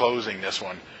at closing this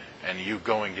one and you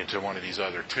going into one of these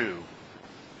other 2.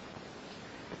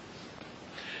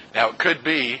 Now, it could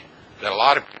be that a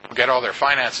lot of people get all their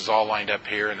finances all lined up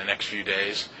here in the next few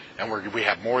days, and we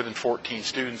have more than 14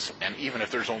 students, and even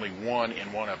if there's only 1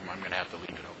 in one of them, I'm going to have to leave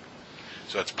it open.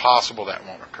 So it's possible that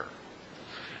won't occur.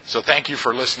 So thank you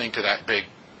for listening to that big,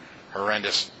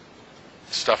 horrendous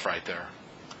stuff right there.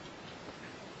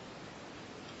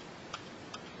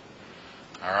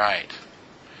 All right.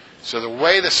 So the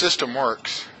way the system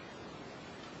works,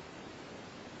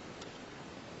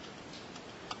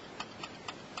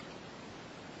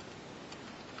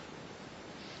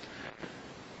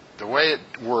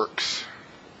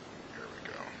 here we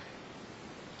go,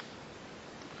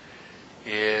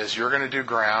 is you're going to do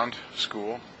ground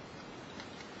school,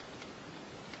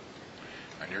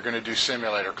 and you're going to do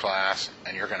simulator class,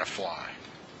 and you're going to fly.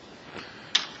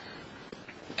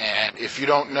 And if you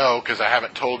don't know, because I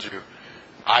haven't told you,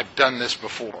 I've done this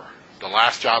before. The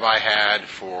last job I had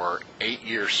for 8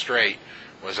 years straight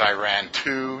was I ran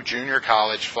 2 junior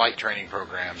college flight training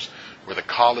programs where the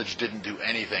college didn't do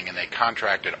anything, and they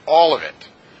contracted all of it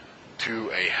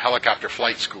to a helicopter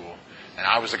flight school. And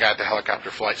I was the guy at the helicopter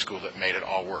flight school that made it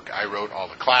all work. I wrote all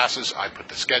the classes. I put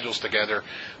the schedules together.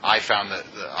 I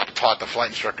taught the flight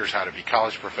instructors how to be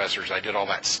college professors. I did all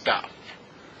that stuff.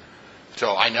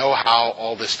 So I know how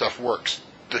all this stuff works.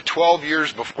 The 12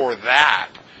 years before that,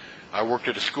 I worked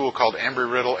at a school called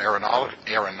Embry-Riddle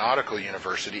Aeronautical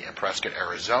University in Prescott,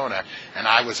 Arizona, and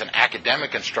I was an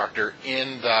academic instructor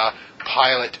in the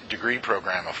pilot degree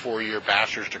program, a 4-year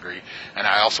bachelor's degree, and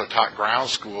I also taught ground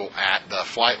school at the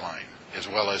flight line, as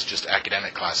well as just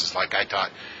academic classes, like I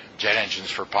taught jet engines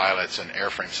for pilots and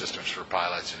airframe systems for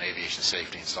pilots and aviation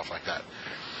safety and stuff like that.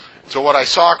 So what I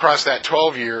saw across that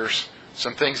 12 years,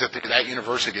 some things at that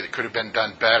university that could have been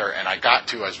done better, and I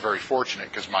was very fortunate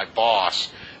because my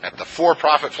boss at the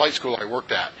for-profit flight school I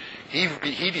worked at,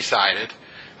 he decided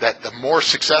that the more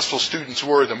successful students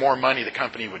were, the more money the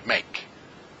company would make.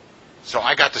 So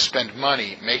I got to spend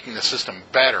money making the system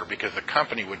better because the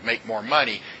company would make more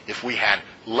money if we had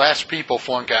less people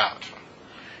flunk out.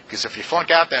 Because if you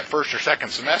flunk out that first or second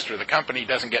semester, the company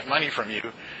doesn't get money from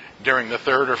you during the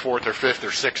third or fourth or fifth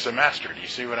or sixth semester. Do you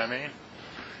see what I mean?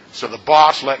 So the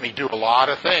boss let me do a lot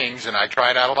of things, and I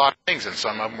tried out a lot of things, and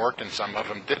some of them worked and some of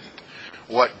them didn't.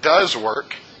 What does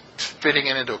work, fitting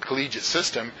it into a collegiate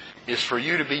system, is for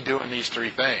you to be doing these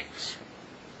three things.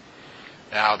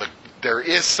 Now, there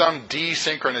is some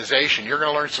desynchronization. You're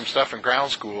going to learn some stuff in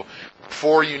ground school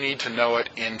before you need to know it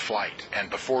in flight and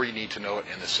before you need to know it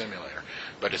in the simulator.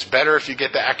 But it's better if you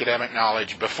get the academic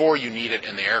knowledge before you need it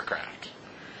in the aircraft.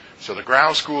 So the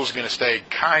ground school is going to stay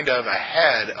kind of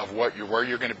ahead of where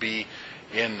you're going to be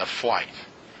in the flight.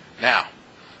 Now,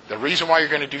 the reason why you're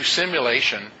going to do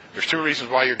simulation, there's two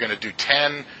reasons why you're going to do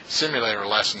 10 simulator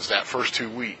lessons that first 2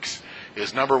 weeks.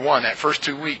 Is number one, that first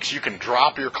 2 weeks you can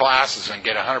drop your classes and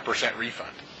get 100%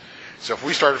 refund. So if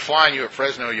we started flying you at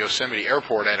Fresno Yosemite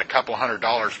Airport at a couple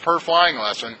 $100 per flying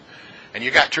lesson, and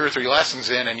you got 2 or 3 lessons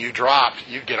in and you dropped,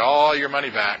 you'd get all your money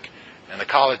back, and the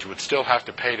college would still have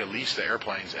to pay to lease the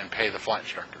airplanes and pay the flight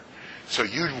instructor. So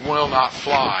you will not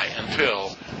fly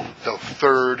until the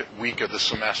 3rd week of the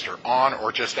semester, on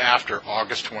or just after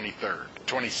August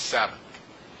 27th.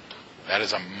 That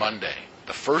is a Monday.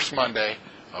 The first Monday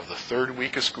of the 3rd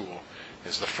week of school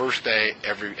is the first day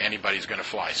anybody's going to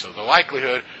fly. So the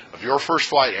likelihood of your first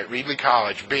flight at Reedley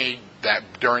College being that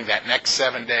during that next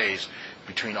 7 days,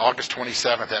 between August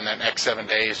 27th and that next 7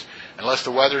 days, unless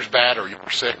the weather's bad or you're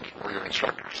sick or your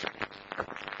instructor's sick,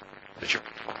 that you're.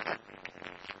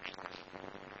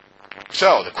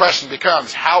 So the question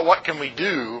becomes, what can we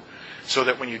do so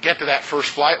that when you get to that first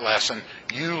flight lesson,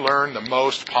 you learn the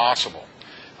most possible?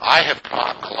 I have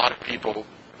taught a lot of people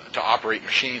to operate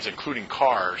machines, including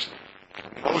cars.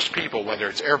 Most people, whether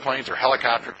it's airplanes or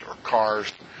helicopters or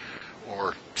cars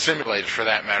or simulators for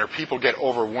that matter, people get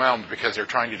overwhelmed because they're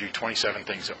trying to do 27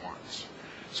 things at once.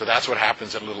 So that's what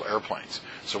happens in little airplanes.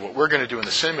 So what we're going to do in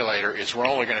the simulator is we're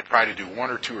only going to try to do 1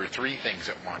 or 2 or 3 things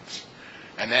at once.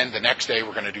 And then the next day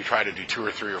we're going to try to do 2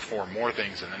 or 3 or 4 more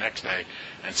things in the next day,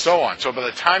 and so on. So by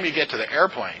the time you get to the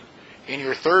airplane, in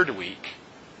your 3rd week,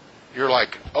 you're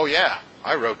like, oh yeah,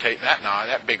 I rotate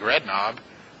that big red knob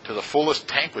to the fullest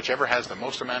tank, whichever has the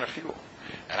most amount of fuel.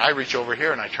 And I reach over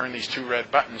here and I turn these 2 red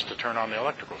buttons to turn on the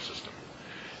electrical system.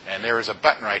 And there is a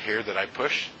button right here that I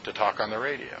push to talk on the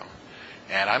radio.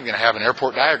 And I'm going to have an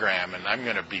airport diagram, and I'm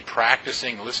going to be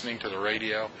practicing listening to the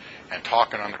radio and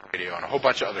talking on the radio and a whole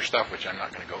bunch of other stuff, which I'm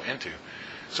not going to go into.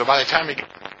 So by the time you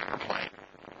get to the airplane,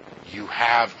 you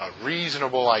have a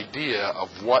reasonable idea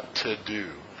of what to do.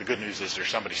 The good news is there's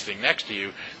somebody sitting next to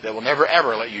you that will never,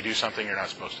 ever let you do something you're not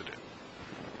supposed to do.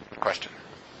 Question?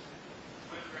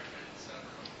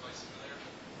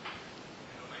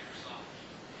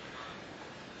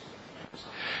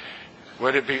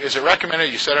 Is it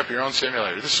recommended you set up your own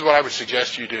simulator? This is what I would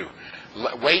suggest you do.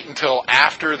 Wait until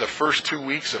after the first 2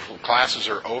 weeks of classes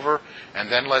are over,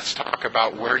 and then let's talk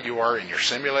about where you are in your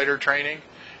simulator training,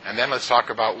 and then let's talk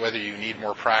about whether you need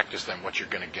more practice than what you're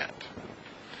going to get.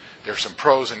 There's some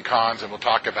pros and cons, and we'll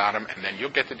talk about them, and then you'll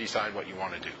get to decide what you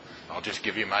want to do. I'll just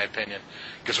give you my opinion.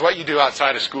 Because what you do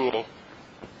outside of school,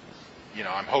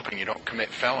 I'm hoping you don't commit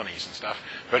felonies and stuff,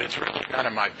 but it's really none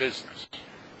of my business.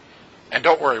 And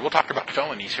don't worry, we'll talk about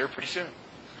felonies here pretty soon.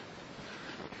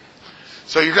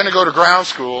 So you're going to go to ground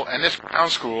school, and this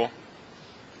ground school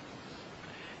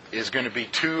is going to be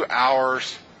 2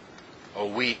 hours a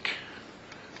week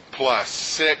plus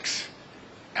 6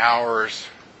 hours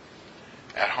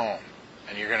at home.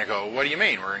 And you're going to go, what do you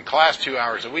mean? We're in class 2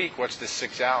 hours a week. What's this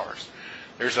 6 hours?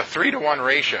 There's a 3-to-1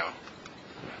 ratio.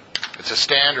 It's a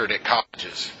standard at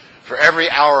colleges. For every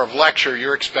hour of lecture,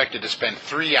 you're expected to spend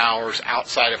 3 hours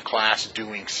outside of class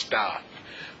doing stuff.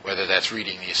 Whether that's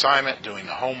reading the assignment, doing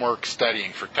the homework,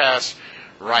 studying for tests,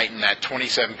 writing that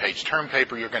 27-page term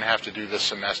paper you're going to have to do this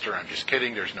semester. I'm just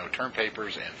kidding. There's no term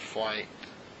papers in flight.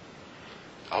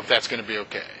 I hope that's going to be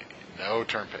okay. No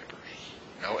term papers.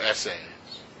 No essays.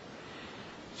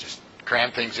 Just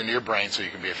cram things into your brain so you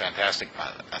can be a fantastic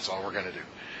pilot. That's all we're going to do.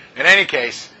 In any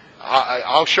case,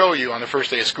 I'll show you on the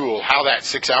first day of school how that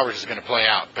 6 hours is going to play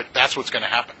out. But that's what's going to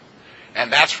happen.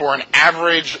 And that's for an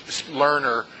average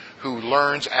learner who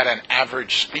learns at an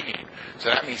average speed. So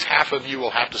that means half of you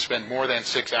will have to spend more than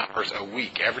 6 hours a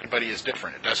week. Everybody is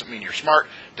different. It doesn't mean you're smart.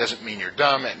 It doesn't mean you're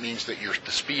dumb. It means that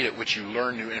the speed at which you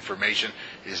learn new information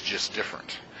is just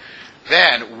different.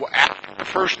 Then, after the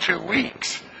first 2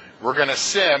 weeks, we're going to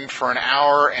sim for an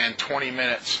hour and 20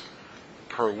 minutes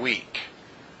per week.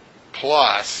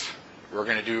 Plus, we're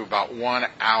going to do about 1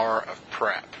 hour of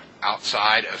prep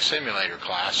outside of simulator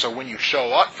class. So when you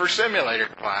show up for simulator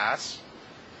class,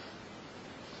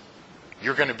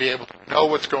 you're going to be able to know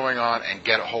what's going on and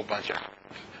get a whole bunch of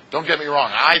it. Don't get me wrong.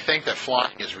 I think that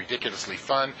flying is ridiculously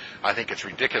fun. I think it's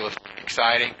ridiculously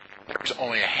exciting. There's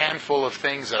only a handful of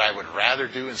things that I would rather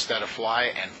do instead of fly,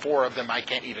 and 4 of them I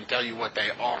can't even tell you what they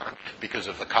are because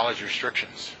of the college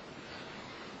restrictions.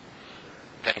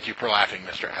 Thank you for laughing,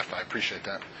 Mr. F. I appreciate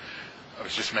that. I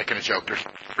was just making a joke. There's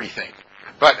 3 things.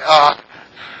 But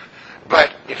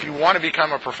if you want to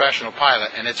become a professional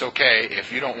pilot, and it's okay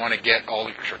if you don't want to get all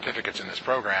your certificates in this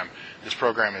program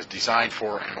is designed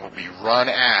for and will be run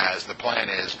as, the plan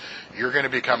is, you're going to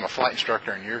become a flight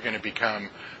instructor and you're going to become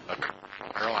a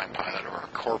airline pilot or a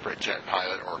corporate jet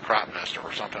pilot or a crop duster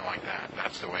or something like that.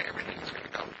 That's the way everything is going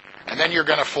to go. And then you're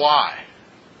going to fly.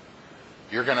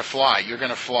 You're going to fly. You're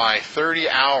going to fly 30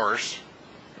 hours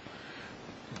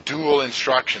dual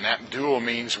instruction. That dual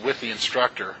means with the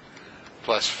instructor,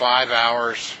 plus 5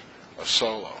 hours of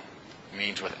solo,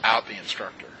 means without the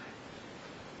instructor,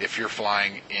 if you're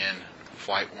flying in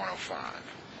Flight 105.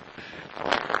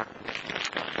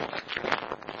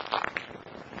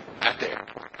 At the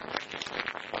airport,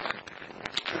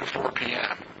 2 to 4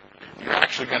 p.m., you're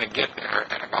actually going to get there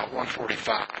at about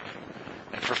 1:45.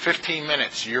 And for 15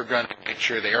 minutes, you're going to make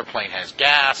sure the airplane has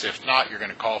gas. If not, you're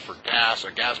going to call for gas,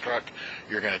 a gas truck.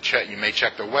 You're going to check. You may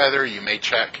check the weather. You may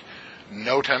check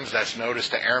NOTAMs, that's notice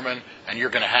to airmen, and you're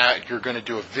going to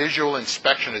do a visual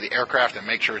inspection of the aircraft and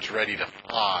make sure it's ready to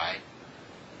fly.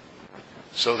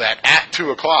 So that at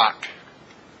 2 o'clock,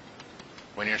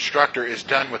 when your instructor is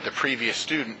done with the previous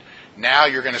student, now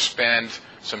you're going to spend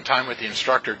some time with the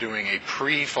instructor doing a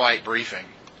pre-flight briefing.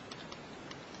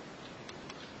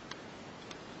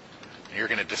 And you're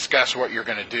going to discuss what you're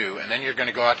going to do, and then you're going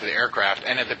to go out to the aircraft.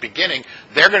 And at the beginning,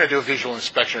 they're going to do a visual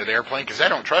inspection of the airplane because they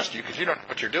don't trust you because you don't know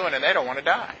what you're doing and they don't want to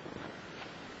die.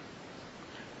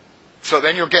 So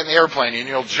then you'll get in the airplane and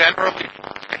you'll generally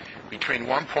fly between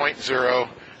 1.0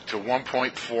 to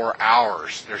 1.4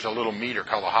 hours. There's a little meter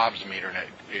called a Hobbs meter, and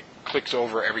it clicks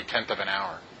over every 10th of an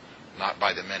hour. Not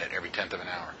by the minute, every 10th of an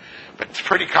hour. But it's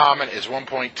pretty common is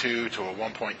 1.2 to a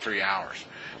 1.3 hours.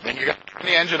 Then you got to turn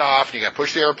the engine off, and you got to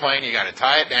push the airplane, you got to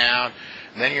tie it down,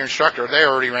 and then your instructor, they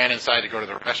already ran inside to go to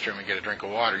the restroom and get a drink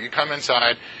of water. You come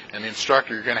inside, and the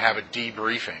instructor, you're going to have a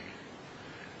debriefing.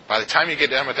 By the time you get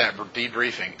done with that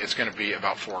debriefing, it's going to be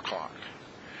about 4 o'clock.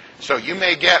 So you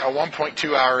may get a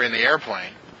 1.2 hour in the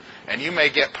airplane, and you may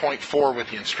get 0.4 with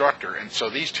the instructor, and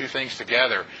so these two things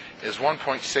together is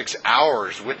 1.6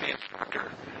 hours with the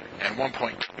instructor, and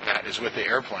 1.2 of that is with the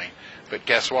airplane. But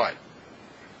guess what?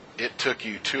 It took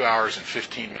you 2 hours and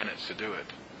 15 minutes to do it.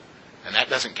 And that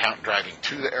doesn't count driving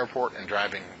to the airport and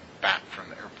driving back from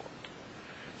the airport.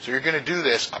 So you're going to do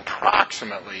this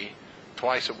approximately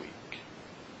twice a week.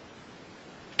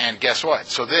 And guess what?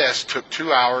 So this took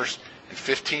 2 hours and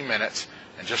 15 minutes.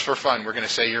 And just for fun, we're going to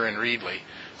say you're in Reedley.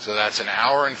 So that's an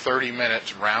hour and 30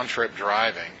 minutes round trip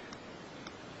driving.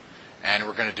 And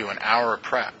we're going to do an hour of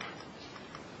prep.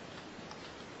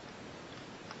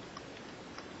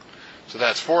 So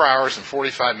that's 4 hours and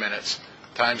 45 minutes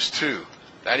times 2.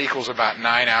 That equals about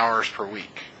 9 hours per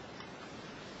week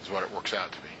is what it works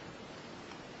out to be.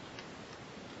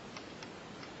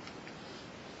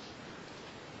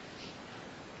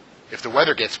 If the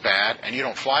weather gets bad and you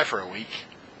don't fly for a week,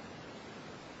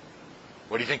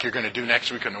 what do you think you're going to do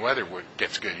next week when the weather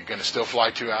gets good? You're going to still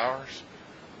fly 2 hours?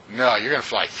 No, you're going to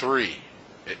fly 3.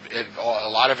 A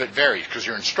lot of it varies because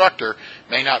your instructor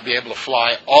may not be able to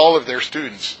fly all of their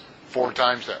students 4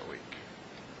 times that week.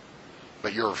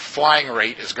 But your flying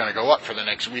rate is going to go up for the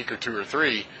next week or 2 or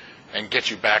 3 and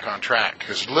get you back on track.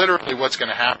 Because literally what's going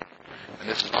to happen, and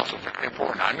this is also very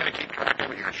important, I'm going to keep track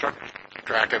of it, your instructor's going to keep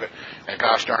track of it, and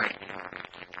gosh darn it.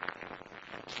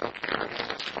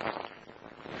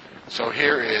 So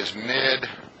here is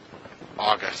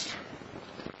mid-August.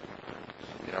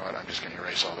 You know what, I'm just going to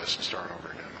erase all this and start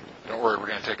over again. Don't worry, we're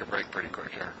going to take a break pretty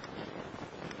quick here.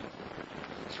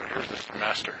 So here's the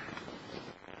semester.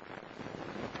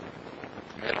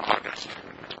 Mid-August.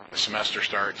 The semester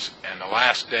starts, and the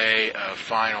last day of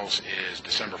finals is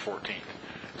December 14th.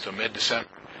 So mid-December.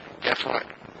 Guess what?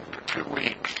 For 2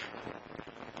 weeks.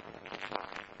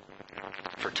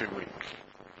 For 2 weeks.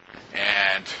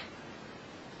 And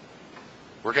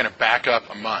we're going to back up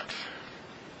a month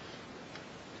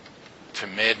to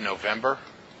mid-November.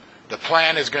 The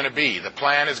plan is going to be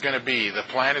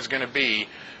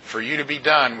for you to be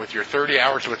done with your 30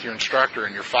 hours with your instructor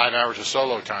and your 5 hours of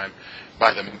solo time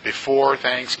before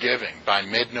Thanksgiving, by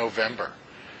mid-November.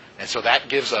 And so that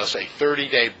gives us a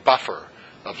 30-day buffer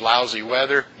of lousy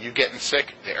weather, you getting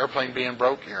sick, the airplane being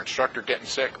broke, your instructor getting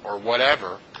sick, or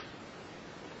whatever,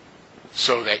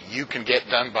 so that you can get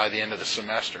done by the end of the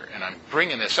semester. And I'm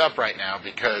bringing this up right now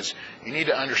because you need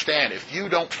to understand, if you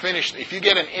don't finish, if you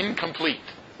get an incomplete,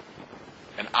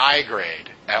 an I grade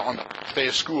on the last day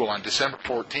of school on December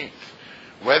 14th,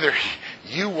 whether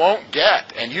you won't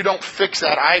get, and you don't fix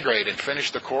that I grade and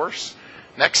finish the course,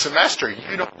 next semester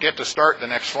you don't get to start the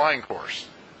next flying course.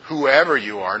 Whoever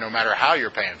you are, no matter how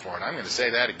you're paying for it. I'm going to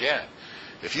say that again.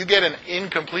 If you get an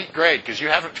incomplete grade because you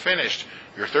haven't finished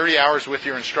your 30 hours with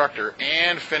your instructor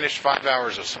and finished 5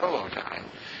 hours of solo time,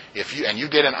 and you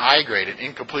get an I grade, an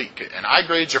incomplete, and I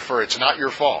grades are for it's not your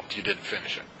fault you didn't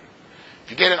finish it.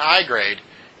 If you get an I grade,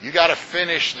 you got to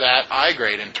finish that I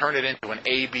grade and turn it into an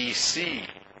ABC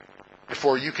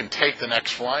before you can take the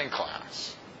next flying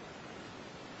class.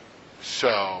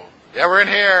 So, yeah, we're in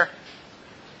here.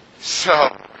 So,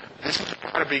 this is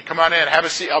going to be, come on in, have a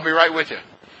seat, I'll be right with you.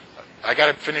 I got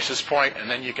to finish this point, and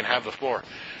then you can have the floor.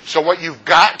 So what you've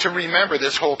got to remember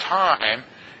this whole time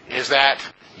is that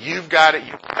you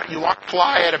want to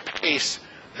fly at a pace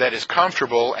that is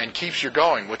comfortable and keeps you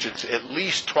going, which is at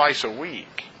least twice a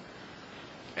week.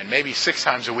 And maybe 6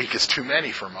 times a week is too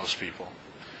many for most people.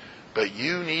 But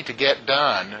you need to get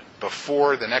done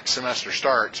before the next semester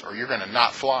starts, or you're going to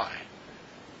not fly.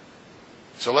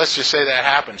 So let's just say that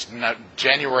happens. Now,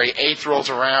 January 8th rolls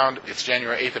around. It's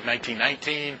January 8th of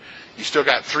 1919. You still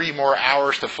got 3 more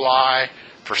hours to fly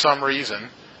for some reason,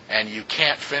 and you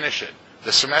can't finish it.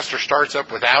 The semester starts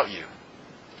up without you.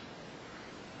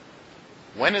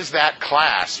 When is that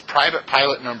class, private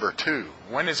pilot number 2,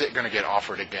 when is it going to get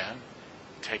offered again?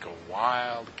 Take a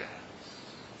wild guess.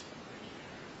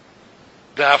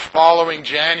 The following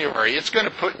January. It's going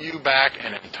to put you back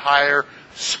an entire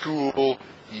school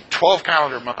 12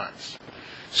 calendar months.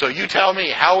 So you tell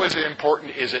me, how is it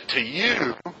important is it to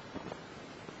you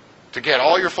to get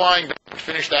all your flying done and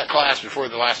finish that class before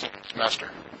the last semester?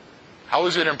 How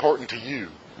is it important to you?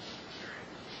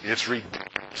 It's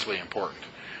ridiculously important.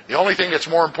 The only thing that's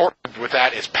more important with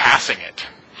that is passing it.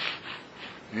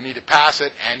 You need to pass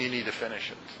it and you need to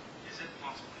finish it. Is it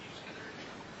possible to use other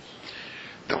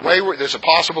instructors? There's a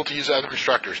possible to use other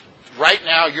instructors. Right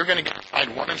now, you're going to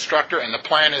find one instructor, and the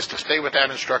plan is to stay with that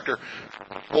instructor for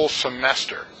the whole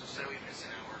semester. So say we miss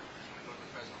an hour, can we go to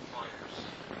Fresno Flyers?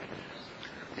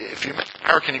 If you miss an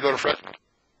hour, can you go to Fresno?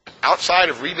 Outside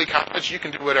of Reedley College, you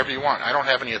can do whatever you want. I don't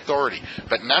have any authority.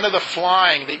 But none of the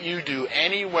flying that you do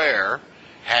anywhere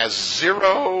has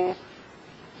zero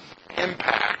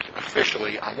impact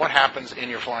officially on what happens in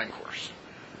your flying course.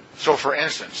 So, for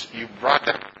instance, you brought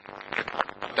that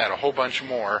a whole bunch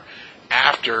more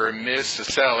after Ms.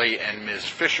 Cicelli and Ms.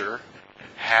 Fisher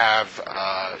have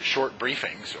short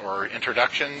briefings or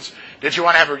introductions. Did you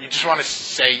want to have you just want to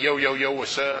say, yo, yo, yo,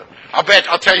 what's up?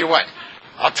 I'll tell you what.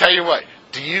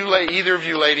 Do you, either of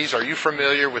you ladies, are you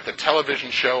familiar with the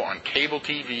television show on cable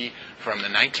TV from the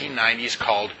 1990s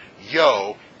called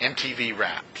Yo, MTV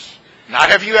Raps? Not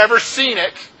have you ever seen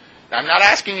it. I'm not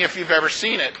asking if you've ever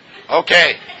seen it.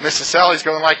 Okay, Miss Cicelli's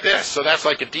going like this, so that's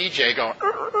like a DJ going.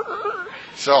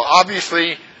 So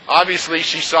obviously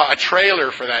she saw a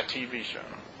trailer for that TV show.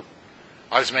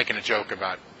 I was making a joke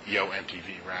about Yo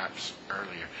MTV Raps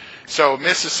earlier. So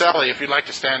Miss Cicelli, if you'd like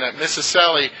to stand up, Miss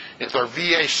Cicelli is our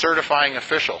VA certifying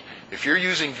official. If you're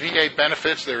using VA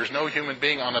benefits, there is no human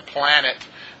being on the planet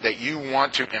that you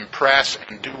want to impress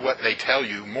and do what they tell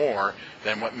you more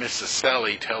than what Miss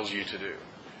Cicelli tells you to do.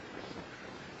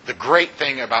 The great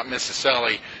thing about Miss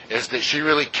Cicelli is that she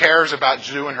really cares about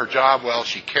doing her job well.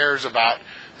 She cares about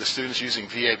the students using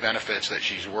VA benefits that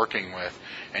she's working with,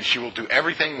 and she will do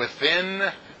everything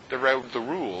within the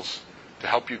rules to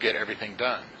help you get everything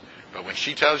done. But when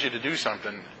she tells you to do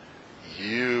something,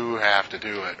 you have to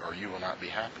do it or you will not be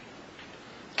happy.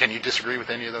 Can you disagree with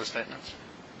any of those statements?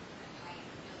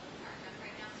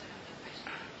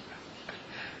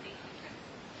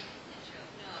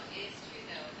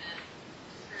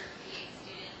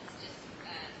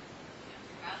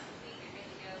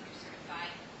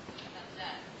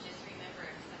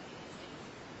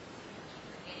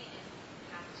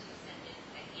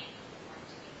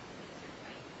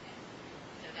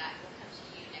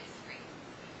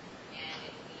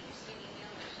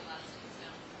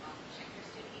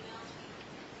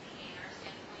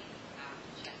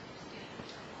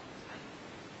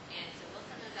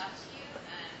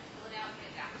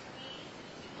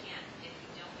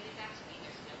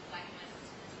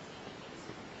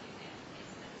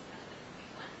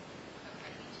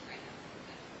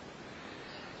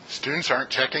 students aren't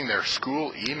checking their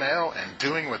school email and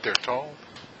doing what they're told?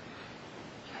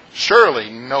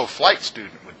 Surely no flight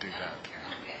student would do that.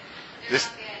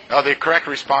 The correct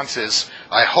response is,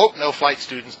 I hope no flight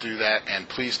students do that, and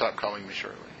please stop calling me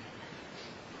Shirley.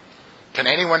 Can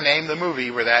anyone name the movie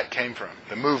where that came from?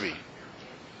 The movie.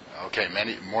 Okay,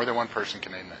 more than one person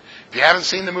can name that. If you haven't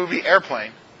seen the movie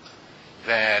Airplane,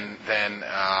 then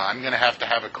I'm going to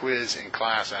have a quiz in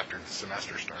class after the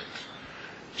semester starts,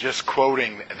 just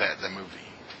quoting the movie.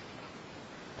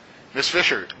 Miss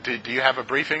Fisher, do you have a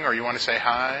briefing, or you want to say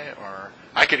hi, or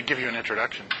I could give you an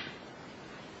introduction.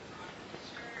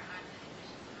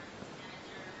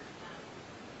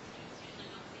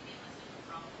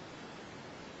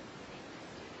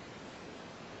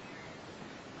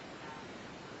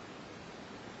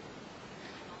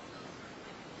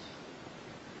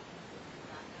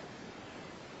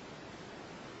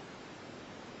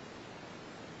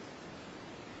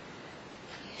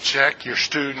 Check your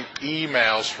student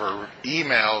emails for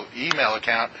email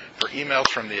account for emails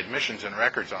from the admissions and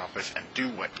records office, and do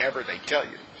whatever they tell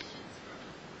you.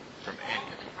 From any.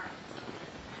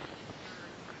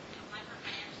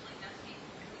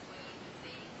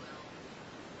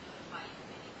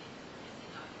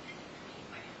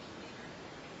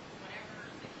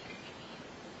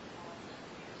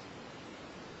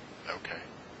 Okay.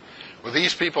 Well,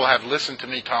 these people have listened to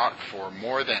me talk for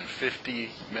more than 50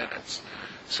 minutes.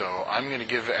 So I'm going to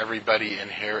give everybody in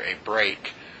here a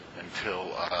break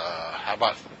until, how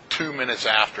about 2 minutes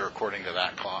after, according to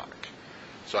that clock.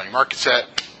 So on your mark it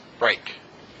set, break.